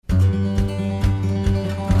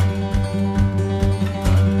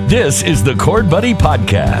This is the Chord Buddy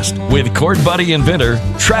Podcast with Chord Buddy inventor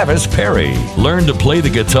Travis Perry. Learn to play the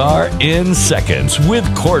guitar in seconds with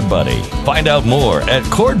Chord Buddy. Find out more at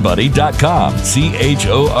chordbuddy.com.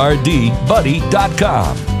 CHORD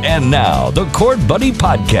buddy.com. And now, the Chord Buddy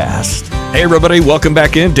Podcast. Hey, everybody. Welcome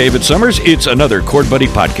back in. David Summers. It's another Chord Buddy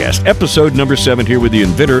Podcast, episode number 7 here with the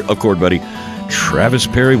inventor of Chord Buddy, Travis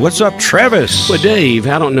Perry. What's up, Travis? Well, Dave,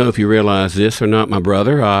 I don't know if you realize this or not, my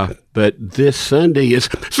brother, but this Sunday is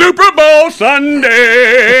Super Bowl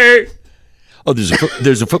Sunday. Oh,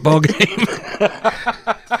 there's a football game?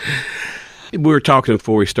 We were talking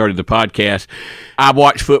before we started the podcast. I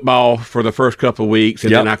watched football for the first couple of weeks,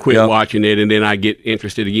 and then I quit watching it, and then I get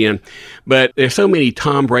interested again. But there's so many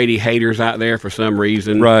Tom Brady haters out there for some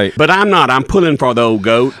reason. Right. But I'm not. I'm pulling for the old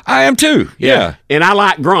GOAT. I am too. Yeah. And I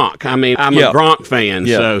like Gronk. I mean, I'm a Gronk fan.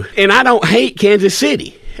 Yeah. So, and I don't hate Kansas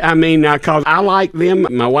City. I mean, because I like them.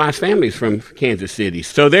 My wife's family's from Kansas City,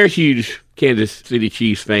 so they're huge Kansas City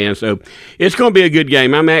Chiefs fans. So it's going to be a good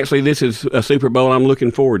game. This is a Super Bowl I'm looking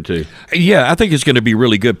forward to. Yeah, I think it's going to be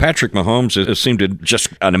really good. Patrick Mahomes has seemed to just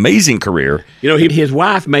an amazing career. You know, his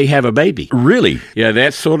wife may have a baby. Really? Yeah,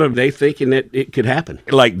 that's sort of, they thinking that it could happen.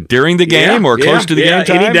 Like during the game or close to the game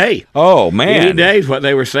time? Any day. Oh, man. Any day is what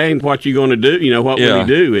they were saying, what you going to do, what will he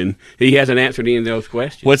do? And he hasn't answered any of those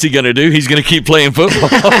questions. What's he going to do? He's going to keep playing football.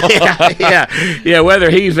 yeah, whether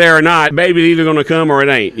he's there or not, baby's either going to come or it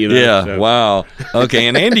ain't, Yeah, so. Wow. Okay,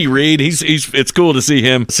 and Andy Reid, it's cool to see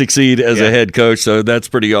him succeed as a head coach, so that's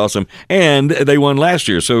pretty awesome. And they won last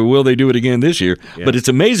year, so will they do it again this year? Yeah. But it's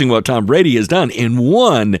amazing what Tom Brady has done in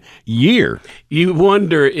 1 year. You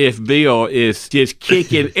wonder if Bill is just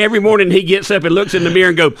kicking. Every morning he gets up and looks in the mirror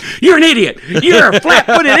and goes, "You're an idiot. You're a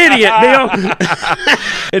flat-footed idiot, Bill."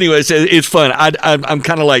 Anyways, it's fun. I'm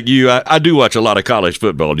kind of like you. I do watch a lot of college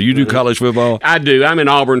football. Do you do college football? I do. I'm an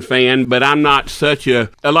Auburn fan, but I'm not such a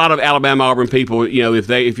lot of Alabama-Auburn people,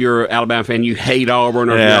 if you're an Alabama fan, you hate Auburn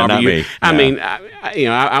or Auburn. Not me. I mean,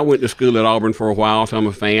 I went to school at Auburn for a while, so I'm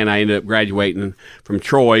a fan. I ended up graduating from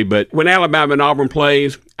Troy, but when Alabama and Auburn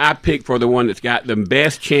plays, I pick for the one that's got the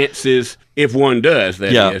best chances, if one does,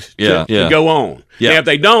 to go on. Yeah. Now, if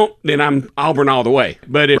they don't, then I'm Auburn all the way.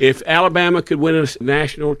 But if Alabama could win a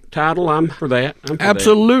national title, I'm for that.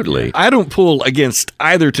 Absolutely. I don't pull against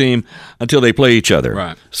either team until they play each other.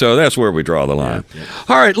 Right. So that's where we draw the line. Yeah.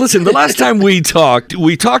 All right, listen, the last time we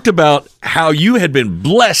talked about how you had been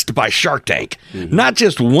blessed by Shark Tank. Mm-hmm. Not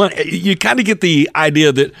just one. You kind of get the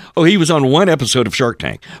idea that, he was on one episode of Shark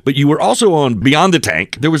Tank, but you were also on Beyond the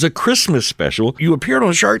Tank. There was a Christmas special. You appeared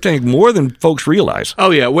on Shark Tank more than folks realize.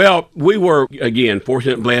 Oh, yeah. Well, we were, again,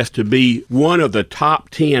 fortunate and blessed to be one of the top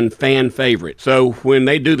 10 fan favorites. So when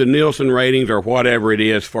they do the Nielsen ratings or whatever it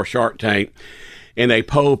is for Shark Tank, and they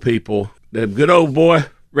poll people, the good old boy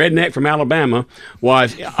redneck from Alabama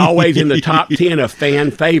was always in the top 10 of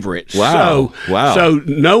fan favorites. Wow. So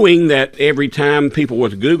knowing that every time people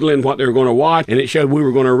was Googling what they were going to watch and it showed we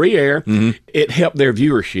were going to re-air, it helped their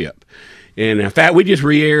viewership. And in fact, we just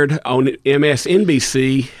re-aired on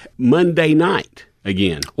MSNBC Monday night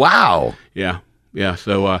again. Wow. Yeah.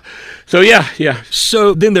 So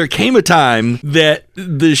then there came a time that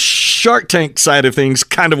the Shark Tank side of things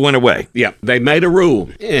kind of went away. Yeah, they made a rule,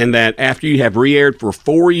 and that after you have re-aired for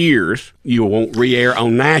 4 years, you won't re-air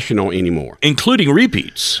on national anymore. Including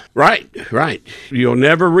repeats. Right. You'll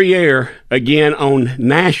never re-air again on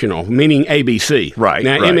national, meaning ABC. Right.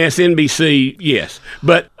 Now, MSNBC, yes.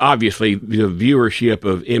 But obviously, the viewership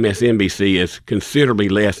of MSNBC is considerably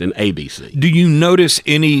less than ABC. Do you notice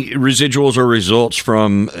any residuals or results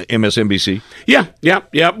from MSNBC? Yeah.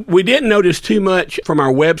 We didn't notice too much from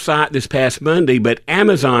our website this past Monday, but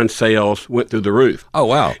Amazon sales went through the roof. Oh,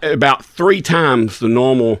 wow. About 3 times the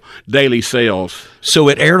normal daily sales. So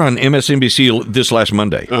it aired on MSNBC this last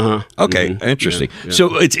Monday. Okay, interesting. Yeah.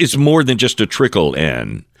 So it's more than just a trickle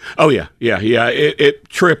in. Oh, yeah. It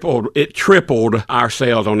tripled our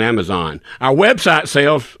sales on Amazon. Our website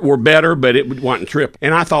sales were better, but it wasn't triple.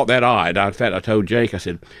 And I thought that odd. In fact, I told Jake, I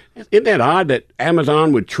said, isn't that odd that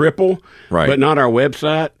Amazon would triple, but not our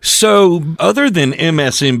website? So other than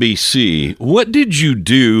MSNBC, what did you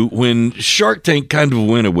do when Shark Tank kind of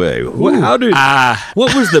went away? What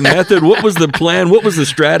was the method? What was the plan? What was the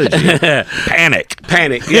strategy? Panic.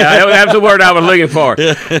 Yeah, that's the word I was looking for.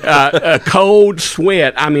 A cold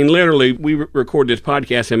sweat. I mean, literally, we record this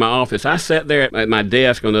podcast in my office. I sat there at my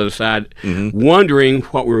desk on the other side wondering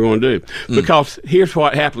what we were going to do. Because here's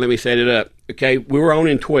what happened. Let me set it up. Okay, we were on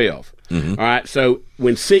in 12. All right, so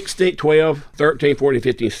when 16, 12, 13, 14,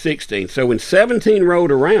 15, 16, so when 17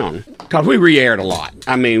 rolled around, because we re-aired a lot.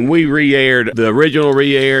 I mean, we re-aired, the original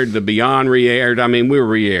re-aired, the Beyond re-aired. I mean, we were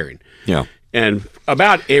re-airing. Yeah. And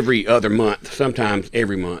about every other month, sometimes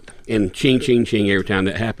every month, and ching, ching, ching every time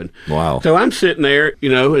that happened. Wow. So I'm sitting there,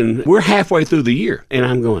 and we're halfway through the year, and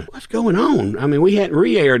I'm going, what's going on? I mean, we hadn't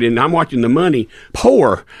re-aired, and I'm watching the money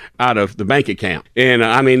pour out of the bank account. And,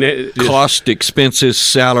 cost, expenses,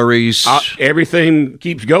 salaries. Everything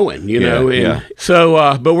keeps going, And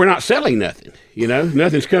so, but we're not selling nothing.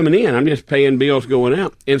 Nothing's coming in. I'm just paying bills going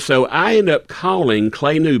out. And so I end up calling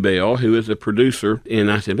Clay Newbell, who is a producer, and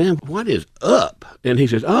I said, man, what is up? And he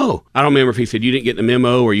says, oh, I don't remember if he said, you didn't get the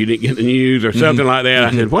memo or you didn't get the news or something like that.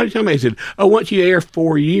 I said, what are you talking about? He said, oh, once you air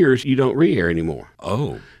 4 years, you don't re-air anymore.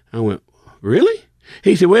 Oh. I went, really?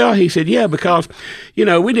 He said, yeah, because,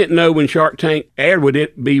 we didn't know when Shark Tank aired, would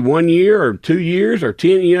it be 1 year or 2 years or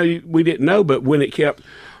 10? We didn't know, but when it kept...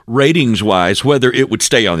 ratings-wise, whether it would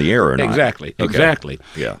stay on the air or not. Exactly.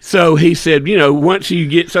 Yeah. So he said, once you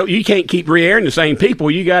get... So you can't keep re-airing the same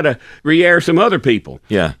people. You got to re-air some other people.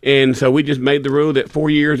 Yeah. And so we just made the rule that 4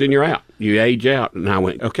 years and you're out. You age out. And I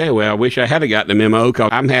went, okay, well, I wish I had gotten the memo because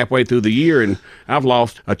I'm halfway through the year and I've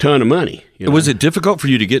lost a ton of money. Was it difficult for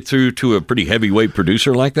you to get through to a pretty heavyweight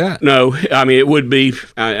producer like that? No. I mean, it would be...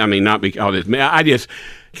 not because it's...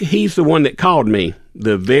 He's the one that called me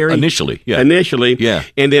initially, yeah.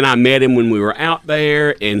 And then I met him when we were out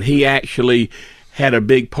there, and he actually had a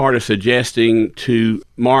big part of suggesting to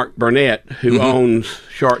Mark Burnett, who owns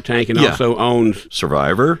Shark Tank and also owns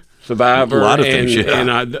Survivor, a lot of things,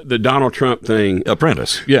 and the Donald Trump thing,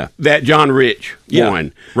 Apprentice, that John Rich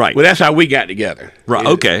won, right? Well, that's how we got together, right?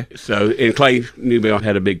 Okay, so and Clay Newbell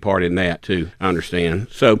had a big part in that too, I understand.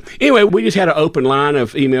 So anyway, we just had an open line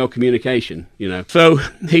of email communication, So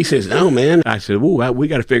he says, "No, man," I said, "Well, we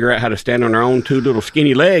got to figure out how to stand on our own two little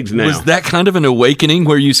skinny legs now." Was that kind of an awakening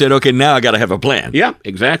where you said, "Okay, now I got to have a plan"? Yeah,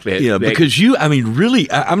 exactly. Yeah, because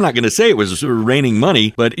really, I'm not going to say it was raining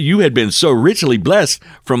money, but you had been so richly blessed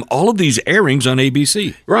from all of these airings on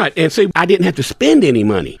ABC. Right. And see, I didn't have to spend any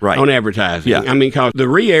money on advertising. Yeah. I mean, because the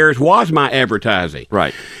re-airs was my advertising.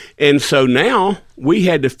 Right. And so now we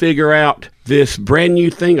had to figure out this brand new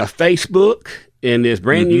thing of Facebook and this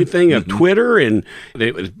brand new thing of Twitter, and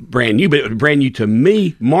it was brand new, but it was brand new to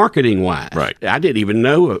me marketing-wise. Right. I didn't even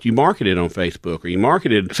know if you marketed on Facebook or you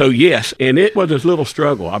marketed. So, yes, and it was this little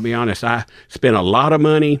struggle. I'll be honest, I spent a lot of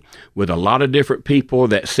money with a lot of different people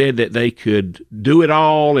that said that they could do it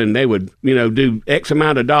all and they would, do X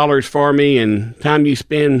amount of dollars for me, and time you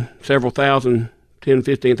spend several thousand, $10,000,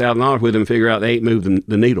 $15,000 with them, figure out they ain't moved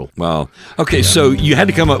the needle. Wow. Okay, so you had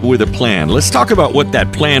to come up with a plan. Let's talk about what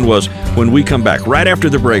that plan was when we come back right after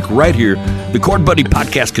the break, right here. The Cord Buddy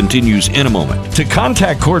podcast continues in a moment. To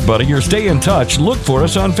contact Cord Buddy or stay in touch, look for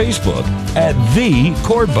us on Facebook at The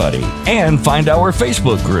Cord Buddy and find our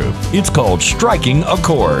Facebook group. It's called Striking a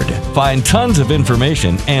Chord. Find tons of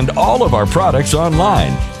information and all of our products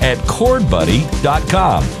online at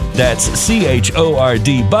cordbuddy.com. That's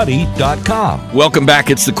CHORD buddy.com. Welcome back.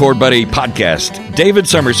 It's the Cord Buddy podcast. David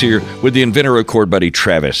Summers here with the inventor of Cord Buddy,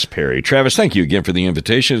 Travis Perry. Travis, thank you again for the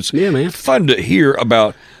invitation. It's fun to hear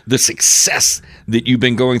about the success that you've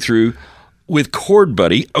been going through with Cord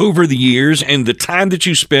Buddy over the years and the time that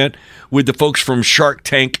you spent with the folks from Shark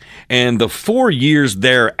Tank and the 4 years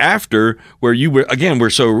thereafter where you were, again,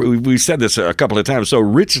 we said this a couple of times, so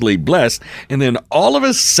richly blessed. And then all of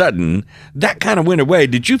a sudden, that kind of went away.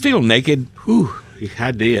 Did you feel naked? Whew,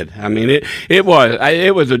 I did. I mean, it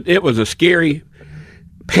was a scary,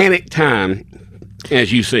 panic time,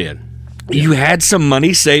 as you said. You had some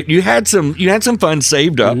money saved. You had some funds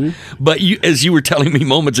saved up, but as you were telling me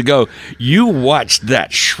moments ago, you watched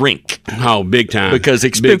that shrink. Oh, big time! Because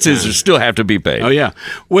expenses still have to be paid. Oh yeah.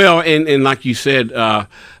 Well, and like you said,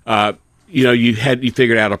 you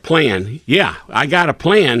figured out a plan. Yeah, I got a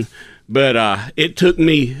plan, but it took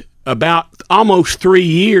me about almost 3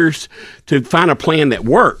 years to find a plan that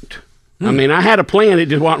worked. I mean, I had a plan; it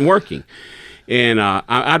just wasn't working. And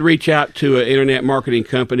I'd reach out to an internet marketing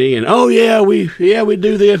company, and we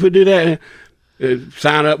do this, we do that.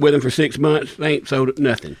 Sign up with them for 6 months. They ain't sold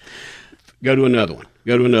nothing. Go to another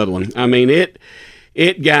one. I mean,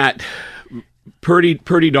 it got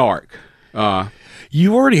pretty dark.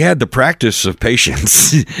 You already had the practice of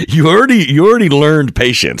patience. you already learned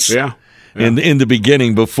patience. Yeah. In the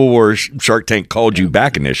beginning, before Shark Tank called you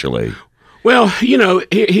back initially. Well,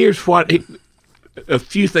 here's what a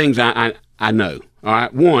few things I know. All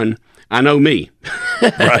right. One, I know me.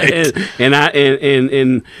 Right. and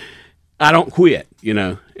I don't quit,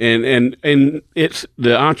 and it's the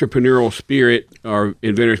entrepreneurial spirit or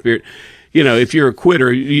inventor spirit. If you're a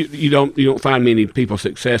quitter, you don't find many people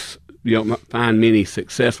success. You don't find many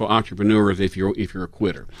successful entrepreneurs if you're a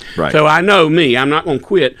quitter. Right. So I know me. I'm not going to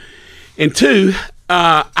quit. And two,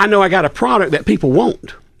 I know I got a product that people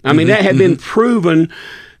want. I mean, that had been proven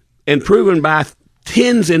by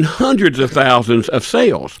tens and hundreds of thousands of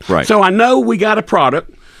sales. Right. So I know we got a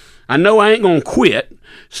product. I know I ain't going to quit.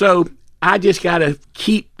 So I just got to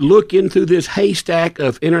keep looking through this haystack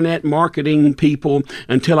of internet marketing people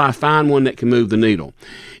until I find one that can move the needle.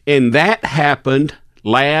 And that happened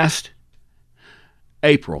last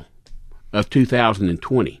April of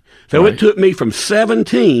 2020. So Right. it took me from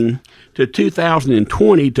 17 to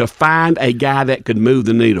 2020 to find a guy that could move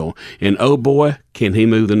the needle. And oh boy, can he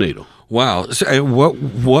move the needle. Wow. So,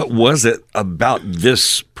 what was it about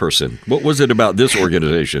this person? What was it about this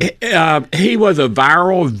organization? He was a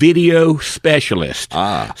viral video specialist.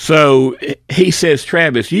 So he says,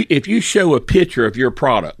 Travis, if you show a picture of your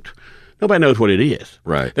product, nobody knows what it is.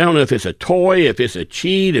 Right. They don't know if it's a toy, if it's a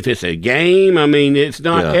cheat, if it's a game. I mean, it's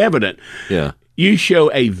not evident. Yeah. You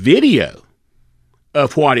show a video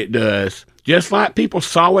of what it does, just like people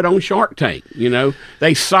saw it on Shark Tank. You know,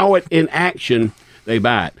 they saw it in action. They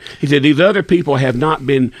buy it. He said these other people have not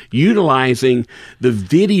been utilizing the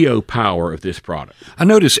video power of this product. I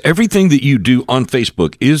notice everything that you do on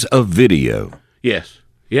Facebook is a video. Yes.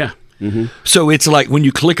 Yeah. Mm-hmm. So it's like when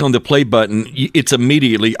you click on the play button, it's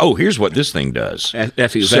immediately, oh, here's what this thing does.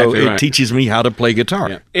 That's exactly so it right. teaches me how to play guitar.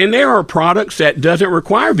 Yeah. And there are products that doesn't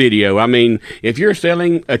require video. I mean, if you're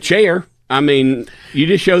selling a chair, I mean, you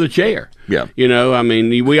just show the chair. Yeah. You know, I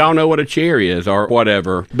mean, we all know what a chair is or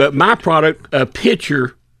whatever. But my product, a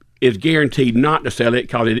picture, is guaranteed not to sell it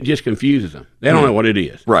because it just confuses them. They don't know what it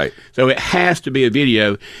is. Right. So it has to be a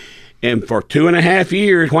video. And for 2.5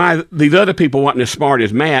 years, why these other people wasn't as smart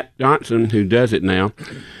as Matt Johnson, who does it now,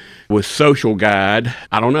 with Social Guide,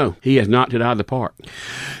 I don't know. He has knocked it out of the park.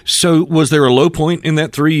 So was there a low point in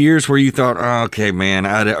that 3 years where you thought, oh, okay, man,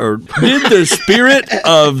 or did the spirit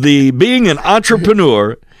of the being an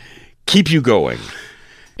entrepreneur keep you going?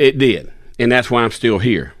 It did. And that's why I'm still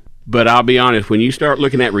here. But I'll be honest, when you start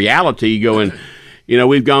looking at reality, going, you know,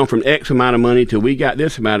 we've gone from X amount of money to we got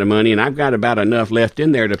this amount of money, and I've got about enough left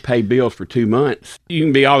in there to pay bills for 2 months. You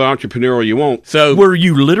can be all the entrepreneurial you want. So Were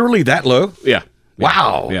you literally that low? Yeah.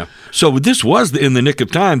 Wow. Yeah. So this was in the nick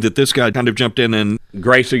of time that this guy kind of jumped in and,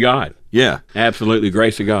 Grace of God. yeah. Absolutely,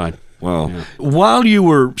 grace of God. Well, while you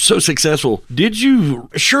were so successful,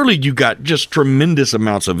 surely you got just tremendous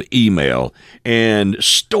amounts of email and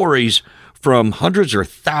stories from hundreds or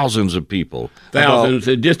thousands of people. Thousands.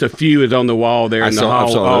 Just a few is on the wall there in the saw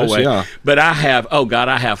those, hallway. yeah. But I have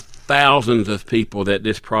thousands of people that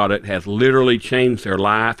this product has literally changed their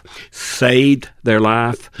life, saved their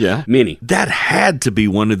life. Yeah. Many. That had to be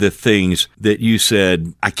one of the things that you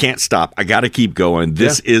said, I can't stop. I got to keep going.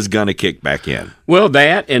 This is going to kick back in. Well,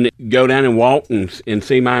 that and go down and walk and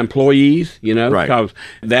see my employees, you know, Right. because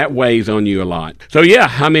that weighs on you a lot. So, yeah,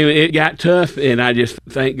 I mean, it got tough, and I just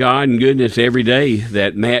thank God and goodness every day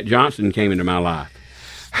that Matt Johnson came into my life.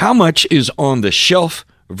 How much is on the shelf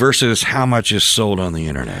versus how much is sold on the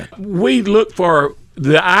internet? We look for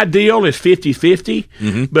the ideal is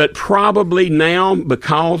 50-50, but probably now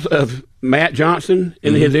because of Matt Johnson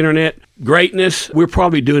and his internet greatness, we're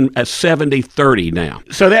probably doing a 70-30 now.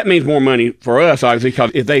 So that means more money for us, obviously,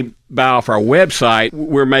 because if they buy off our website,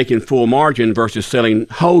 we're making full margin versus selling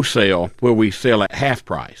wholesale where we sell at half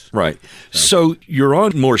price. Right. So you're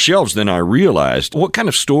on more shelves than I realized. What kind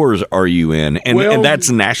of stores are you in? And that's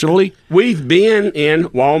nationally? We've been in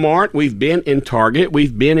Walmart. We've been in Target.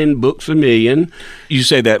 We've been in Books A Million. You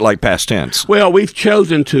say that like past tense. Well, we've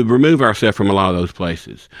chosen to remove ourselves from a lot of those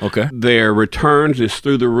places. Okay. Their returns is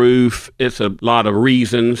through the roof. It's a lot of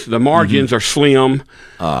reasons. The margins are slim.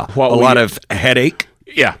 A lot of headache.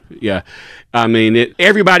 Yeah. I mean,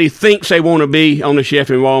 everybody thinks they want to be on the shelf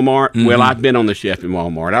in Walmart. Well, I've been on the shelf in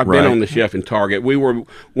Walmart. I've been Right. on the shelf in Target. We were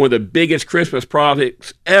one of the biggest Christmas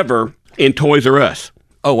projects ever in Toys R Us.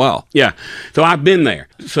 Oh, wow. Yeah. So I've been there.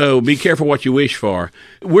 So be careful what you wish for.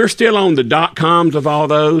 We're still on the .coms of all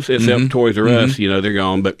those, except Toys R Us. You know, they're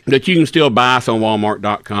gone. But you can still buy us on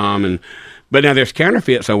Walmart.com. But now there's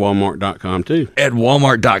counterfeits on Walmart.com too. At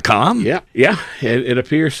Walmart.com? Yeah, it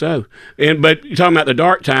appears so. But you're talking about the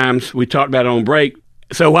dark times, we talked about it on break.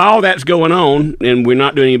 So while all that's going on and we're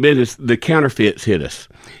not doing any business, the counterfeits hit us.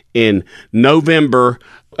 In November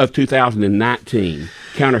of 2019,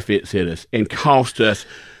 counterfeits hit us and cost us,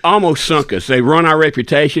 almost sunk us. They run our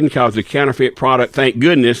reputation because the counterfeit product, thank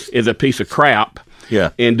goodness, is a piece of crap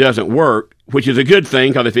and doesn't work, which is a good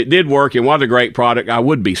thing because if it did work and was a great product, I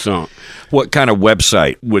would be sunk. What kind of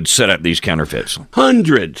website would set up these counterfeits?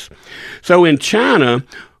 Hundreds. So in China,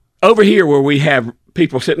 over here where we have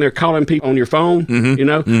people sitting there calling people on your phone,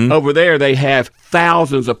 over there they have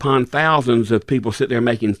thousands upon thousands of people sitting there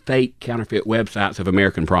making fake counterfeit websites of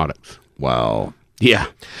American products. Wow. Yeah.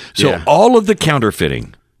 So all of the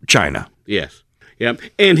counterfeiting, China. Yes. Yep.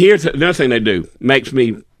 And here's another thing they do. Makes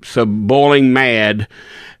me so boiling mad.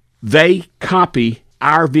 They copy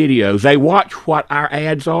our videos. They watch what our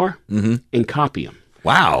ads are and copy them.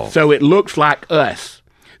 Wow. So it looks like us.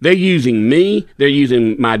 They're using me. They're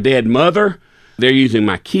using my dead mother. They're using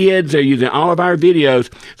my kids. They're using all of our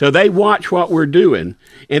videos. So they watch what we're doing,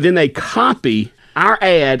 and then they copy our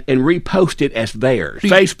ad and repost it as theirs.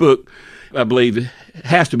 Facebook, I believe,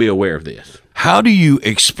 has to be aware of this. How do you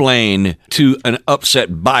explain to an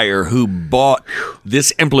upset buyer who bought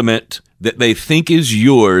this implement that they think is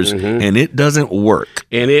yours and it doesn't work?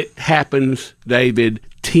 And it happens, David,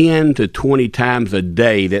 10 to 20 times a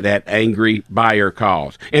day that angry buyer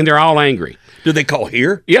calls. And they're all angry. Do they call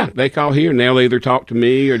here? Yeah, they call here, and they'll either talk to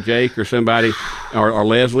me or Jake or somebody or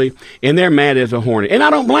Leslie, and they're mad as a hornet. And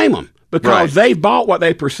I don't blame them. Because they bought what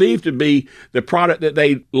they perceived to be the product that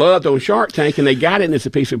they loved on Shark Tank, and they got it, and it's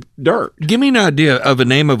a piece of dirt. Give me an idea of a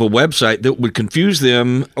name of a website that would confuse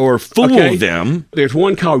them or fool them. There's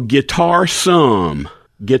one called Guitar Some.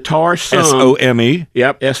 Guitar Some. S-O-M-E?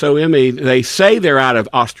 Yep, S-O-M-E. They say they're out of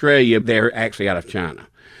Australia. They're actually out of China.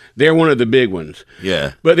 They're one of the big ones.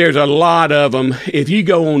 Yeah. But there's a lot of them. If you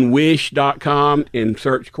go on wish.com and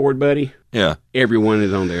search Cord Buddy, everyone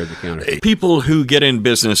is on there as a counterfeit. People who get in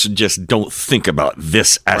business just don't think about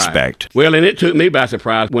this aspect. Right. Well, and it took me by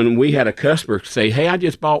surprise when we had a customer say, hey, I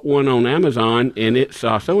just bought one on Amazon, and it's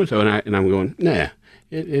so-and-so, and I'm going, nah,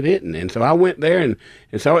 it isn't. And so I went there and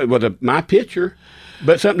saw it was my picture,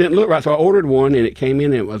 but something didn't look right, so I ordered one, and it came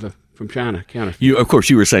in, and it was from China, counterfeit. Of course,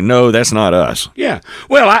 you were saying, no, that's not us. Yeah.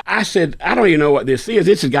 Well, I said, I don't even know what this is.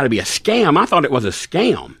 This has got to be a scam. I thought it was a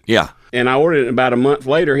scam. Yeah. And I ordered it, and about a month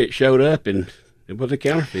later, it showed up, and it was a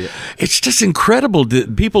counterfeit. It's just incredible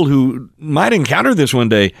that people who might encounter this one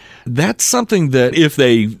day, that's something that if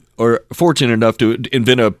they are fortunate enough to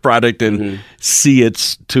invent a product and see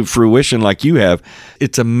it to fruition like you have,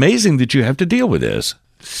 it's amazing that you have to deal with this.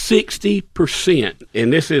 60%,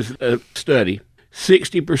 and this is a study,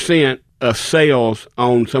 60% of sales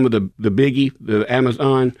on some of the biggie, the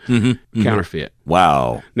Amazon, counterfeit.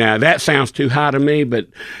 Wow. Now, that sounds too high to me, but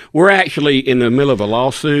we're actually in the middle of a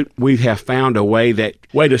lawsuit. We have found a way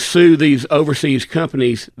to sue these overseas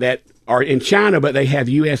companies that are in China, but they have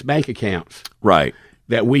U.S. bank accounts. Right.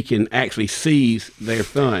 That we can actually seize their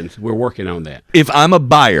funds. We're working on that. If I'm a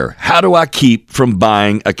buyer, how do I keep from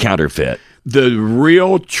buying a counterfeit? The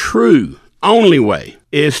real, true, only way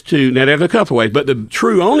is to, now there's a couple ways, but the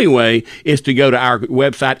true only way is to go to our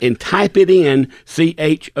website and type it in,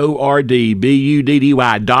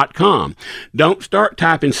 CHORDBUDDY.com. Don't start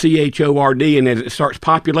typing CHORD, and as it starts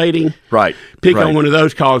populating, pick on one of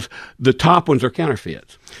those, because the top ones are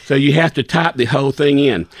counterfeits. So you have to type the whole thing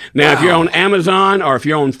in. Now, if you're on Amazon or if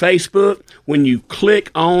you're on Facebook, when you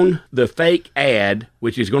click on the fake ad,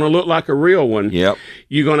 which is going to look like a real one,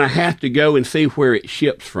 you're going to have to go and see where it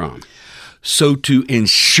ships from. So to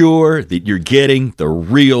ensure that you're getting the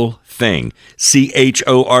real thing,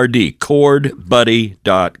 CHORD,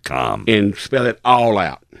 CordBuddy.com. And spell it all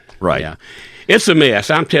out. Right. Yeah. It's a mess.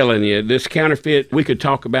 I'm telling you, this counterfeit, we could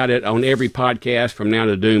talk about it on every podcast from now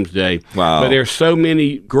to doomsday. Wow. But there's so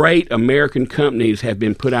many great American companies have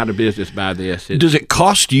been put out of business by this. Does it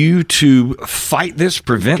cost you to fight this,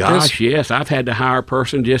 prevent this? Gosh, yes. I've had to hire a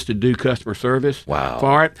person just to do customer service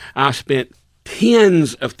for it. I've spent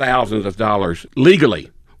tens of thousands of dollars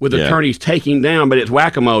legally with attorneys taking down, but it's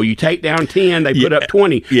whack-a-mole. You take down 10, they put up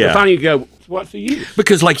 20. Yeah. Finally you go, what's the use?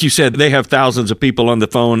 Because like you said, they have thousands of people on the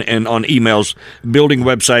phone and on emails building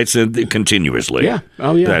websites continuously. Yeah.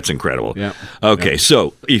 Oh, yeah. That's incredible. Yeah. Okay,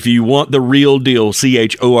 so if you want the real deal,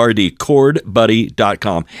 CHORD,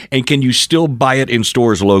 CordBuddy.com. And can you still buy it in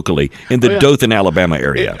stores locally in the Dothan, Alabama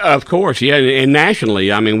area? Of course, yeah. And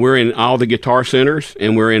nationally, I mean, we're in all the Guitar Centers,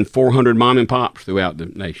 and we're in 400 mom and pops throughout the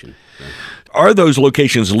nation. So. Are those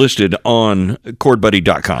locations listed on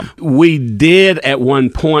CordBuddy.com? We did at one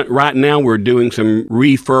point. Right now, we're doing some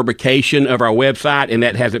refurbishment of our website, and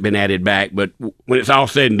that hasn't been added back. But when it's all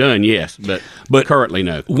said and done, yes. But currently,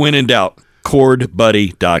 no. When in doubt,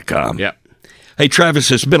 CordBuddy.com. Yep. Hey,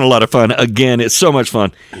 Travis, it's been a lot of fun. Again, it's so much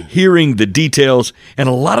fun hearing the details and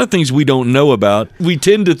a lot of things we don't know about. We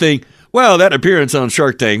tend to think, well, that appearance on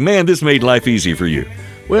Shark Tank, man, this made life easy for you.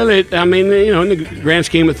 Well, in the grand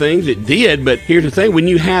scheme of things, it did. But here's the thing: when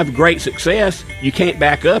you have great success, you can't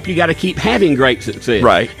back up. You got to keep having great success,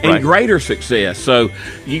 and greater success. So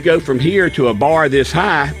you go from here to a bar this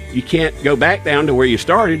high. You can't go back down to where you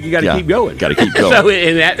started. You got to keep going. Got to keep going. So,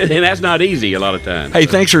 and that's not easy a lot of times. Hey,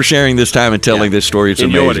 thanks for sharing this time and telling this story. It's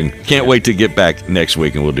amazing. Can't wait to get back next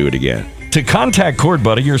week and we'll do it again. To contact Chord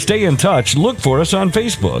Buddy or stay in touch, look for us on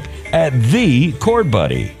Facebook at The Chord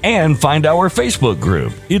Buddy and find our Facebook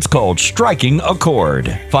group. It's called Striking a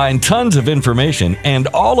Chord. Find tons of information and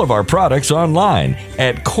all of our products online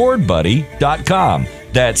at chordbuddy.com.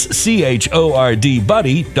 That's CHORD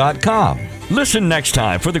buddy.com. Listen next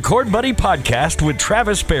time for the Chord Buddy Podcast with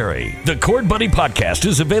Travis Perry. The Chord Buddy Podcast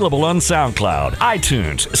is available on SoundCloud,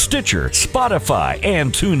 iTunes, Stitcher, Spotify,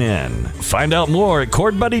 and TuneIn. Find out more at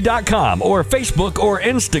chordbuddy.com or Facebook or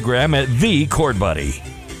Instagram at The Chord Buddy.